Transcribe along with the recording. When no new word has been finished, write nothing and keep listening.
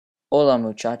Hola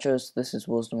muchachos, this is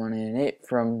Wilson188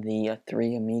 from the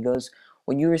Three Amigos.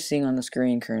 What you are seeing on the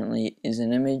screen currently is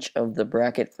an image of the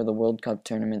bracket for the World Cup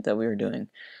tournament that we were doing.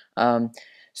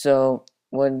 So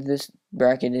what this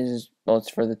bracket is, well, it's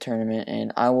for the tournament,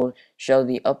 and I will show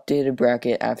the updated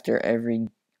bracket after every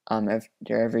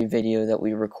video that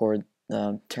we record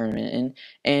the tournament in,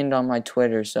 and on my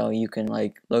Twitter, so you can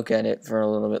look at it for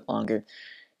a little bit longer.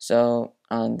 So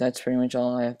that's pretty much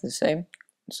all I have to say.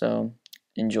 So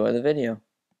enjoy the video.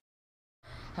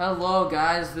 Hello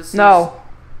guys, this is the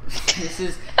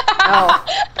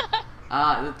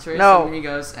Tres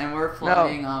Amigos, and we're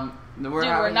playing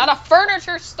we're not a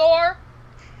furniture store.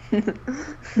 Alright,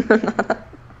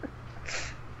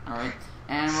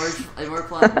 and we're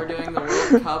doing the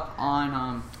World Cup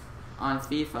on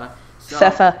FIFA. So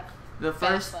It's FIFA.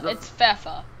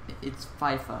 It's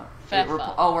FIFA.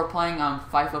 FIFA. We're playing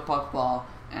FIFA puck ball,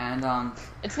 and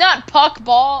it's not puck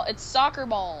ball, it's soccer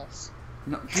balls.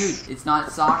 No, dude, it's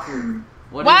not soccer.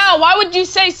 Why would you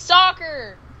say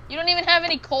soccer? You don't even have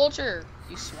any culture,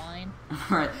 you swine.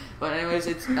 Alright, but anyways,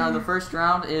 it's the first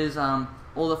round is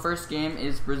the first game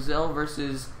is Brazil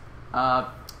versus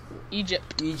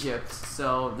Egypt.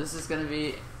 So this is gonna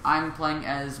be, I'm playing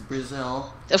as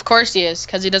Brazil. Of course he is,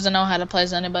 because he doesn't know how to play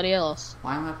as anybody else.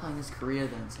 Why am I playing as Korea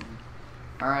then, Sam?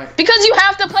 Alright. Because you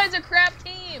have to play as a crap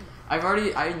team. I've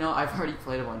already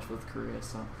played a bunch with Korea,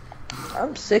 so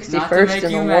I'm 61st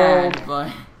in the world.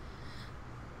 But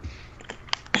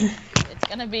it's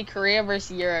gonna be Korea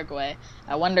versus Uruguay.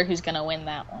 I wonder who's gonna win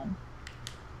that one.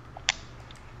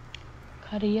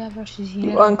 Korea versus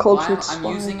Uruguay. Uncultured I'm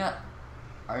using a.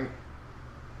 Alright.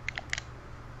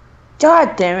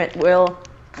 God damn it, Will.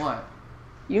 What?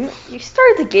 You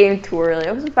started the game too early.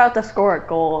 I was about to score a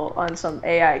goal on some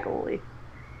AI goalie.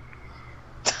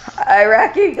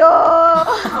 Iraqi goal!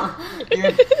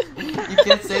 you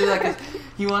can't say that because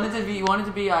he wanted to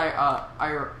be Iraq,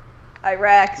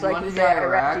 so I can say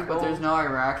Iraq, but there's no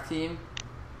Iraq team.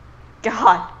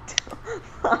 God.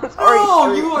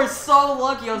 Oh, you are so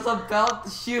lucky. I was about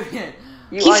to shoot it.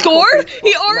 He scored?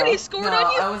 He already scored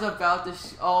on you? I was about to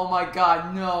oh my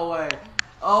god, no way.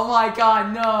 Oh my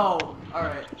god, no.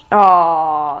 Alright.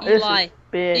 Oh, Eli, this is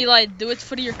big. Eli, do it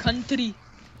for your country.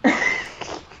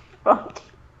 Fuck.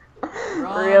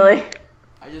 Really?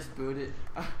 I just booted.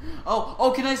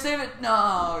 Oh, can I save it?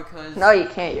 No, because no, you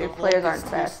can't. Your players aren't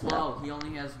fast slow. He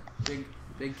only has big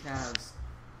calves.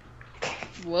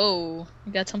 Whoa,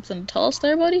 you got something to tell us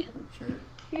there, buddy? Sure.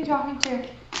 Who are you talking to?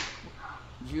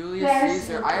 Julius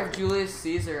Caesar. I have Julius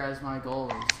Caesar as my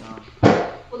goalie, so.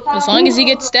 As long as he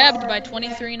gets stabbed by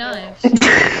 23 knives. It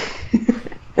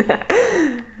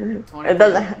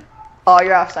doesn't. Oh,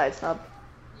 you're offside, snub.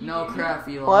 No crap,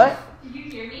 Eli. What? Did you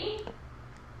hear me?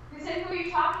 Who said who are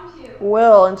you talking to?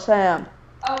 Will and Sam.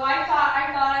 Oh, I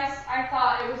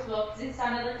thought it was Will because it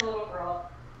sounded like a little girl.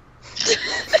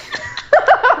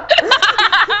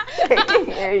 I can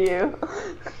hear you.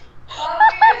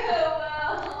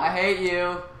 Oh, I hate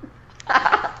you.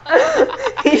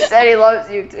 He said he loves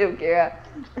you too, Kira.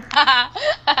 Hi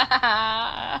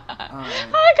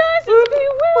guys, it's me,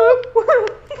 Will.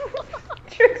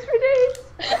 Tricks for days.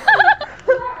 Is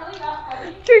that really not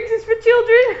funny? Tricks is for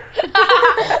children.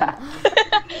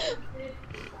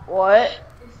 What?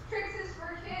 It's Tricks is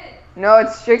for kids. No,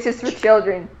 it's Tricks is for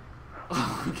children.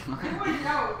 Oh my god. You wouldn't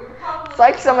know. You're probably It's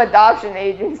like some adoption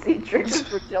agency. Tricks is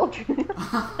for children.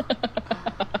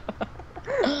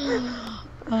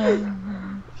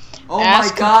 Oh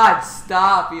my god,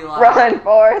 stop, Eli. Run,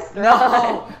 Forrest.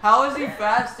 No, how is he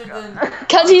faster than...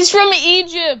 Because he's from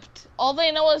Egypt. All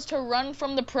they know is to run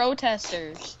from the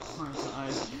protesters.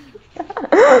 Oh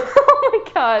Oh my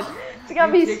god. It's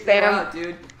gonna be kicked it spam. out,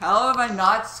 dude. How have I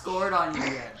not scored on you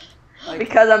yet?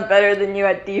 Because I'm better than you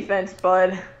at defense,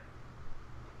 bud.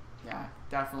 Yeah,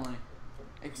 definitely.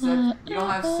 Except you don't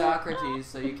have Socrates,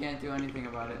 so you can't do anything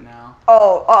about it now.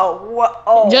 What?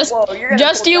 Whoa, you're gonna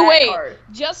just pull you that wait. card.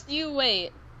 Just you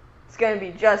wait. It's gonna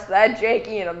be just that,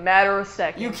 Jakey, in a matter of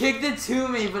seconds. You kicked it to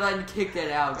me, but I kicked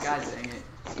it out. God dang it.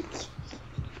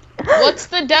 What's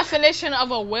the definition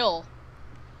of a will?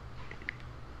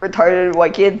 Retarded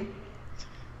white kid.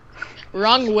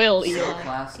 Wrong will, So Eli.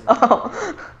 classic.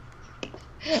 Oh.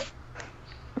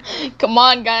 Come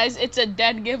on, guys, it's a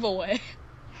dead giveaway.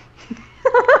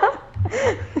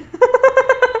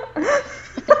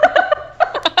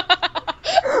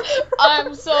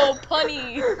 I'm so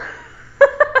punny.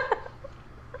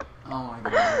 Oh my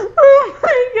god. Oh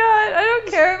my god, I don't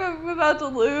care if I'm about to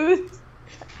lose.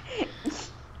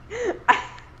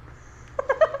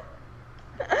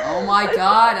 Oh my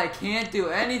god, I can't do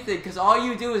anything because all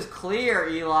you do is clear,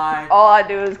 Eli. All I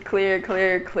do is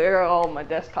clear all my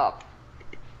desktop.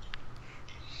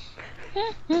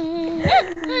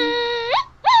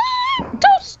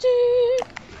 Toasted.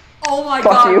 Oh my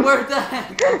Fuck god, you. where the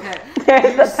heck? Okay. There's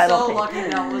You're the so penalty. lucky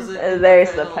that wasn't.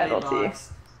 There's the penalty.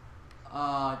 Box.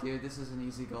 Oh, dude, this is an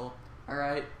easy goal.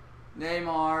 Alright.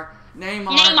 Neymar.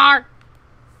 Neymar.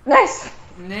 Nice.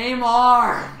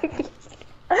 Neymar!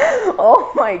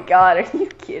 Oh my god, are you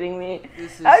kidding me?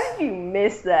 This is, How did you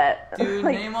miss that? dude,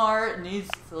 Like, Neymar needs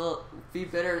to be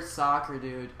better at soccer,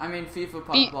 dude. I mean, FIFA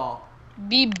puckball.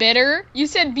 Be bitter? You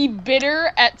said be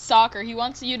bitter at soccer. He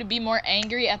wants you to be more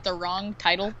angry at the wrong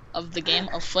title of the game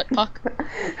of foot puck.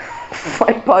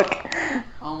 Foot puck.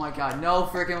 Oh my god, no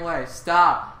freaking way.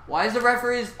 Stop. Why is the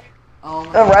referees... Oh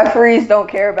my The referees don't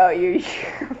care about you. You're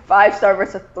 5-star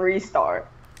versus 3-star.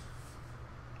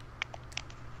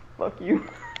 Fuck you.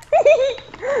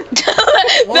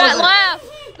 That laugh!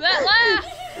 That laugh!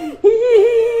 Will,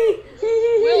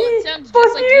 it sounds just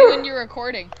Fuck like you. you when you're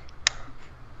recording.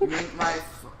 You mean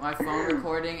my phone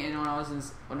recording and when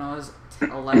I was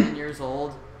 11 years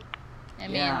old? I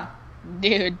mean, Yeah.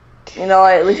 dude. You know,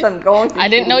 at least I'm going to. I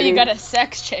didn't know you got a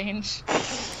sex change.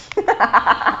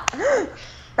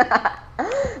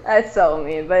 That's so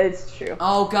mean, but it's true.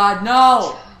 Oh god,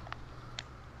 no!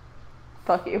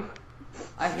 Fuck you.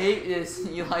 I hate this.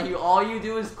 All you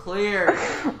do is clear.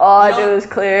 All I No. do is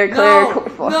clear. No!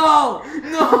 Fuck. No!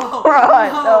 No!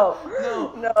 Run, No! no.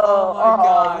 No! No. Oh my Oh,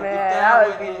 god. man, If I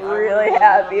would went be in, I really would've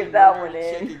happy if that murdered went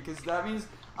in. chicken, 'cause that means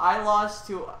I lost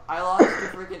to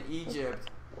freaking Egypt.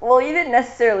 Well, you didn't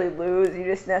necessarily lose. You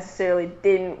just necessarily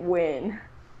didn't win.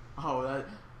 Oh, that.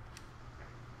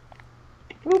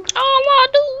 Oops. All I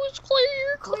do is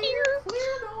clear. Clear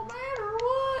no matter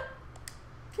what.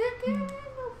 Kick it in the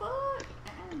butt.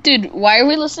 Dude, why are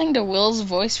we listening to Will's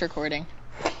voice recording?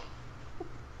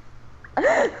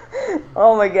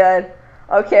 Oh my god.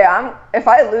 Okay, if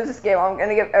I lose this game, I'm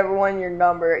gonna give everyone your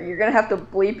number. You're gonna have to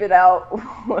bleep it out.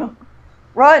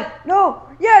 Run! No!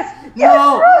 Yes! Yes!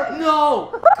 No! Run!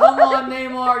 No! Come on,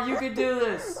 Neymar, you can do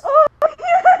this. Oh,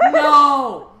 yes!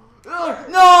 No! Ugh,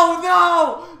 no!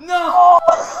 No! No!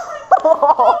 Oh.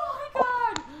 Oh my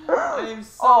god! I am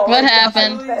so. Oh, What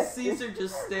happened? Julius Caesar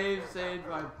just saved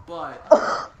my butt.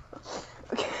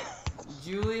 Okay.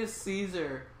 Julius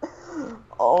Caesar.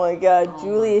 Oh my god, Oh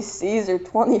Julius Caesar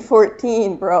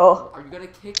 2014, bro. Are you gonna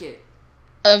kick it?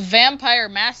 A vampire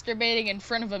masturbating in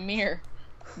front of a mirror.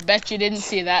 Bet you didn't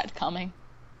see that coming.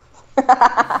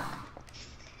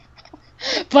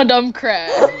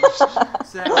 Crash.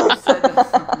 Sam, you said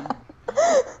that.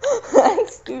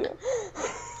 Thanks, dude.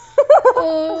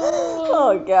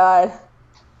 Oh god.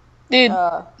 Dude,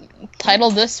 Uh,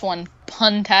 title this one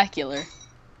Puntacular.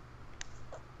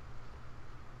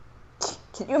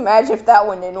 can you imagine if that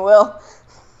went in, Will?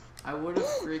 I would have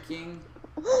freaking.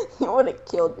 You would have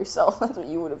killed yourself. That's what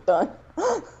you would have done.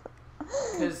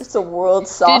 Cause It's a world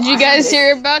soft. Did you guys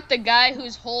hear about the guy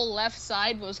whose whole left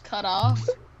side was cut off?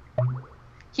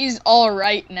 He's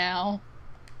alright now.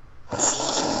 Hey,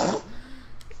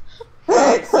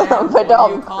 Sam, what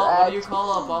But do you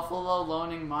call a buffalo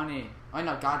loaning money? Oh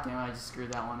no, goddamn! I just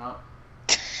screwed that one up.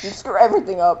 You screw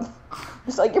everything up.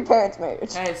 Just like your parents'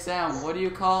 marriage. Hey Sam, what do you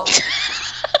call?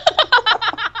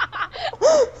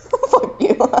 Fuck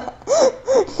you.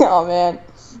 Oh man.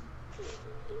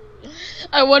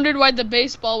 I wondered why the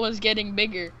baseball was getting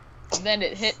bigger. Then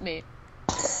it hit me.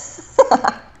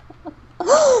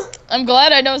 I'm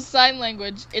glad I know sign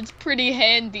language. It's pretty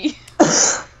handy.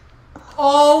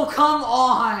 Oh come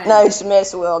on! Nice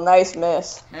miss, Will. Nice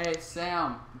miss. Hey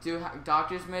Sam, do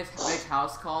doctors make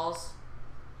house calls?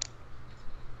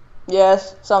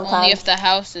 Yes, sometimes. Only if the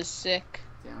house is sick.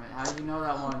 Damn it! How do you know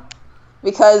that one?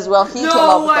 Because, well, he No came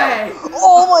up way! with that.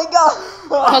 Oh my god!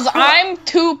 Because I'm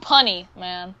too punny,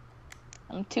 man.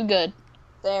 I'm too good.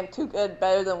 Damn, too good,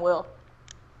 better than Will.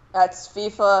 That's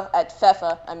FIFA,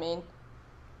 I mean.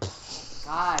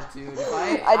 God, dude, if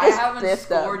I I just haven't missed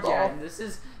that scored ball. yet. And this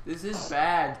is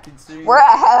bad considering. We're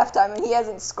at halftime and he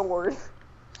hasn't scored.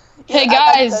 Hey I- I'm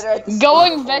guys, better at the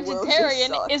going score. Will just vegetarian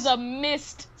sucks. is a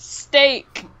missed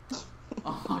steak.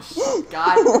 Oh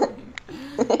God.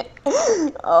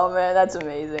 Oh man, that's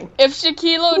amazing. If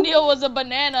Shaquille O'Neal was a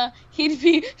banana, he'd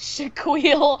be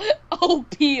Shaquille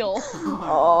O'Peel.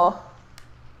 Oh.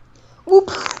 Whoop.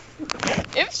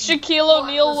 If Shaquille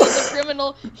O'Neal was a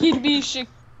criminal, he'd be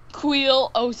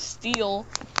Shaquille O'Steal.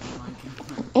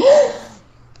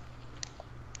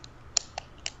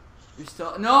 You're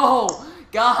still no,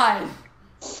 God.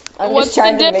 I'm What's just the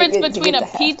trying to make difference it to between get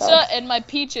a to pizza halftime. and my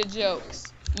pizza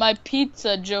jokes? My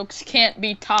pizza jokes can't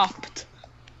be topped.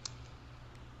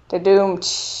 Da-doom.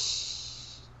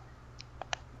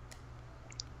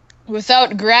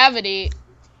 Without gravity.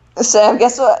 Sam,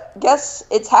 guess what? Guess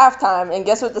it's halftime, and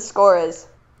guess what the score is?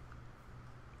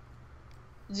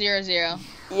 0-0.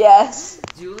 Yes.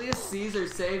 Julius Caesar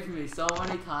saved me so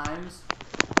many times.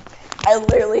 I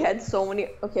literally had so many.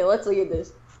 Okay, let's look at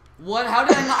this. What? How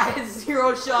did I not hit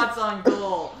 0 shots on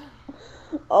goal?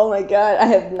 Oh my god, I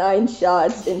have 9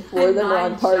 shots and 4 of them are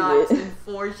on 9 target. shots and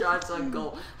 4 shots on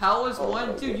goal. How was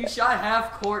one? Dude, you shot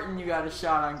half court and you got a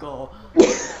shot on goal.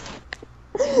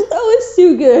 That was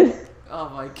too good. Oh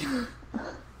my god.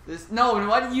 No,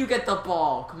 why did you get the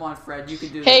ball? Come on, Fred, you can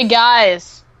do this. Hey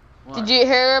guys, What? did you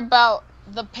hear about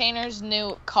the painter's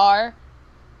new car?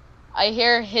 I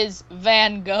hear his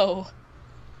Van Gogh.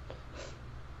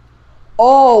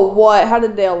 Oh, what? How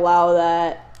did they allow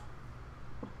that?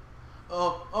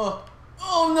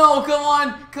 Oh no, come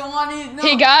on, no.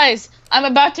 Hey guys, I'm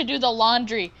about to do the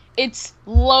laundry. It's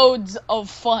loads of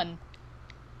fun.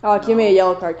 Oh, give me a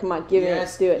yellow card. Come on, give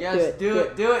Yes, me it. Do it. yes, do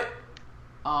it. do it.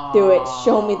 Do it.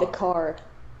 Show me the card.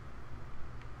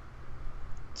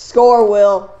 Score,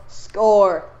 Will.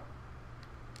 Score.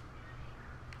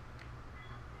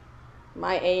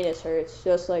 My anus hurts,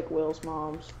 just like Will's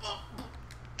mom's.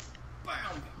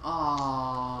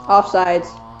 Offsides.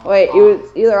 Wait, it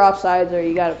was either offsides or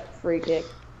you got a free kick.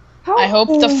 I hope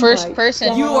the first my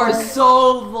person. You are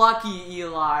so lucky,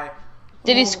 Eli.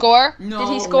 Did he score? No, Did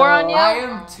he score on you? I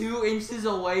am 2 inches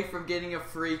away from getting a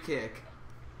free kick.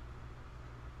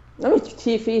 Let me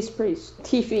TF's pretty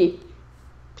TF.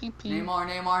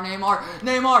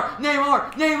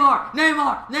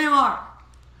 Neymar.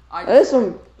 That is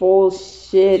some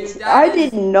bullshit. Dude, I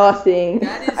did nothing.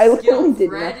 That is I literally skill, did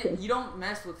Fred. nothing. You don't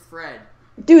mess with Fred.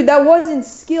 Dude, that wasn't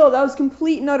skill. That was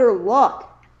complete and utter luck.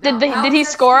 Now, Did how he is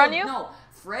that score on skill? you? No,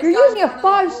 Fred. You're got in using a front of the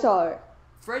whole- 5-star.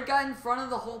 Fred got in front of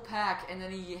the whole pack, and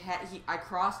then I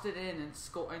crossed it in and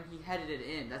he headed it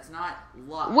in. That's not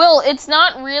luck. Will, it's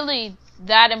not really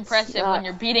that impressive It's not when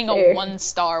you're beating fair. a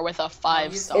 1-star with a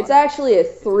 5-star. It's actually a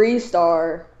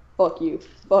 3-star. Fuck you.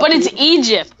 Fuck But you. it's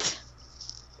Egypt.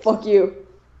 Fuck you.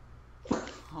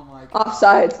 Oh my god.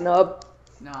 Offside, snub.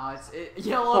 No, it's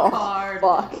yellow card.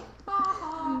 Fuck.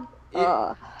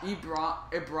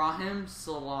 Ibrahim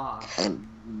Salah.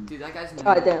 Dude, that guy's name.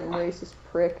 Goddamn racist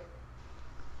prick.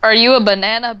 Are you a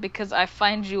banana? Because I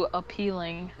find you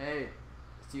appealing. Hey,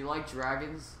 do you like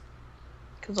dragons?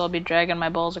 Because I'll be dragging my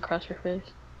balls across your face.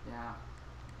 Yeah.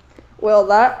 Well,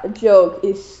 that joke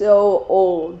is so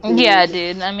old. Dude. Yeah,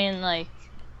 dude. I mean, like...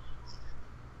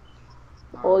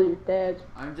 All your dads.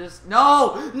 I'm just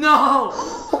no.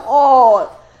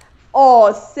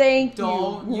 Oh, thank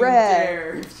Don't you, you red.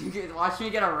 dare! Watch me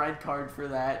get a red card for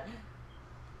that.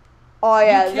 Oh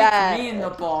yeah, you kicked that. me in the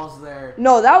balls there.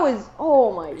 No, that was.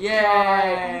 Oh my Yay. god!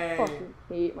 I fucking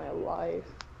hate my life.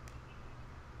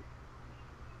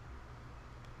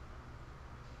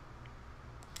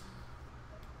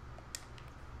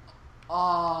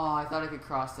 Oh, I thought I could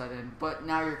cross that in, but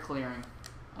now you're clearing.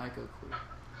 I could clear.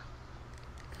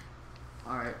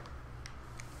 Alright.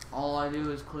 All I do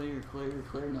is clear,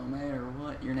 no matter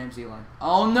what. Your name's Eli.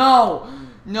 Oh no!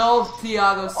 No,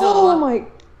 Thiago Silva. Oh my.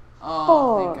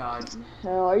 Oh, thank God.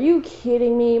 Hell, are you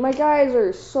kidding me? My guys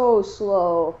are so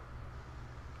slow.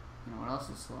 You know what else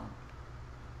is slow?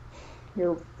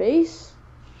 Your face?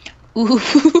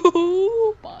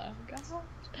 Ooh, my God.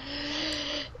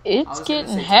 It's gonna getting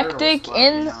say hectic turtles, but,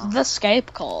 in you know. the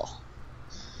Skype call.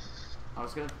 I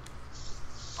was gonna.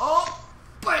 Oh!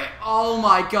 Bam! Oh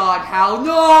my God! How?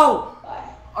 No!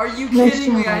 Are you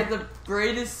kidding me? I had the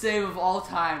greatest save of all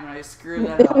time, and I screwed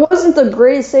that It up. wasn't the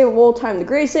greatest save of all time. The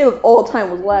greatest save of all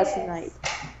time was last night.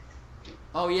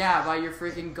 Oh yeah, by your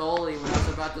freaking goalie when I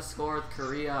was about to score with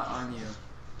Korea on you.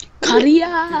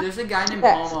 Korea. Dude, there's a guy named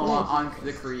Yes, Momo yes. on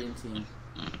the Korean team.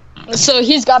 So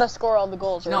he's got to score all the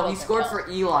goals. or No, it he doesn't scored count.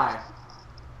 for Eli.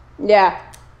 Yeah.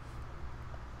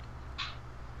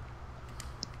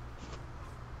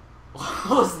 What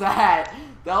was that?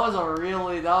 That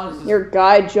was just... Your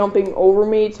guy jumping over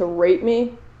me to rape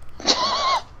me?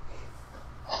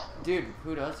 Dude,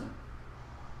 who doesn't?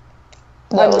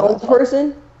 An old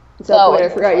person? Except That wait, I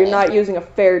wasn't forgot, funny. you're not using a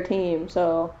fair team,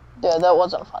 so... Yeah, that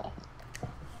wasn't funny.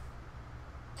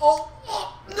 Oh,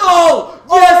 no!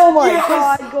 Yes! Oh my yes!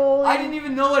 God, goalie. I didn't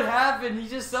even know what happened. He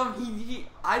just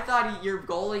I thought your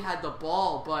goalie had the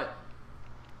ball, but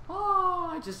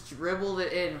I just dribbled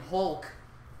it in. Hulk,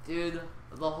 dude,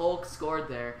 the Hulk scored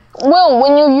there. Well,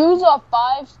 when you use a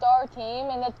 5-star team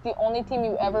and that's the only team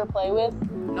you ever play with,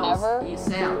 No, ever.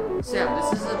 Sam, this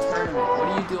is a tournament. What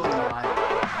are you doing,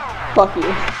 Eli? Fuck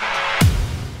you.